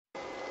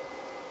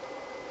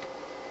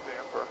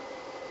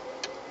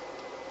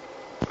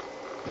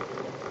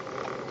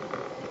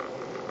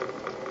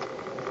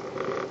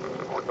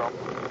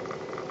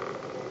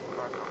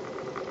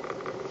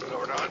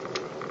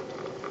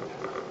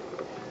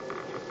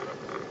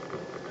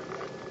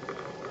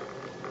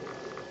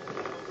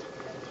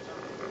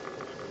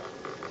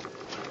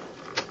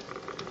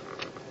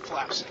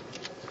collapsing.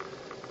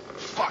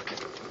 Fuck.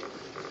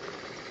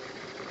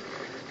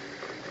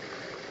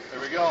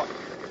 There we go.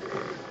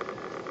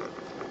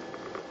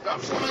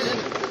 Not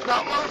flying.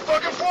 Not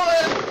motherfucking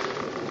flying.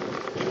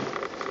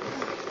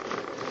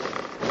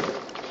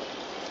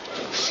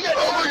 Shit,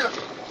 over here.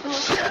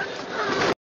 Shit.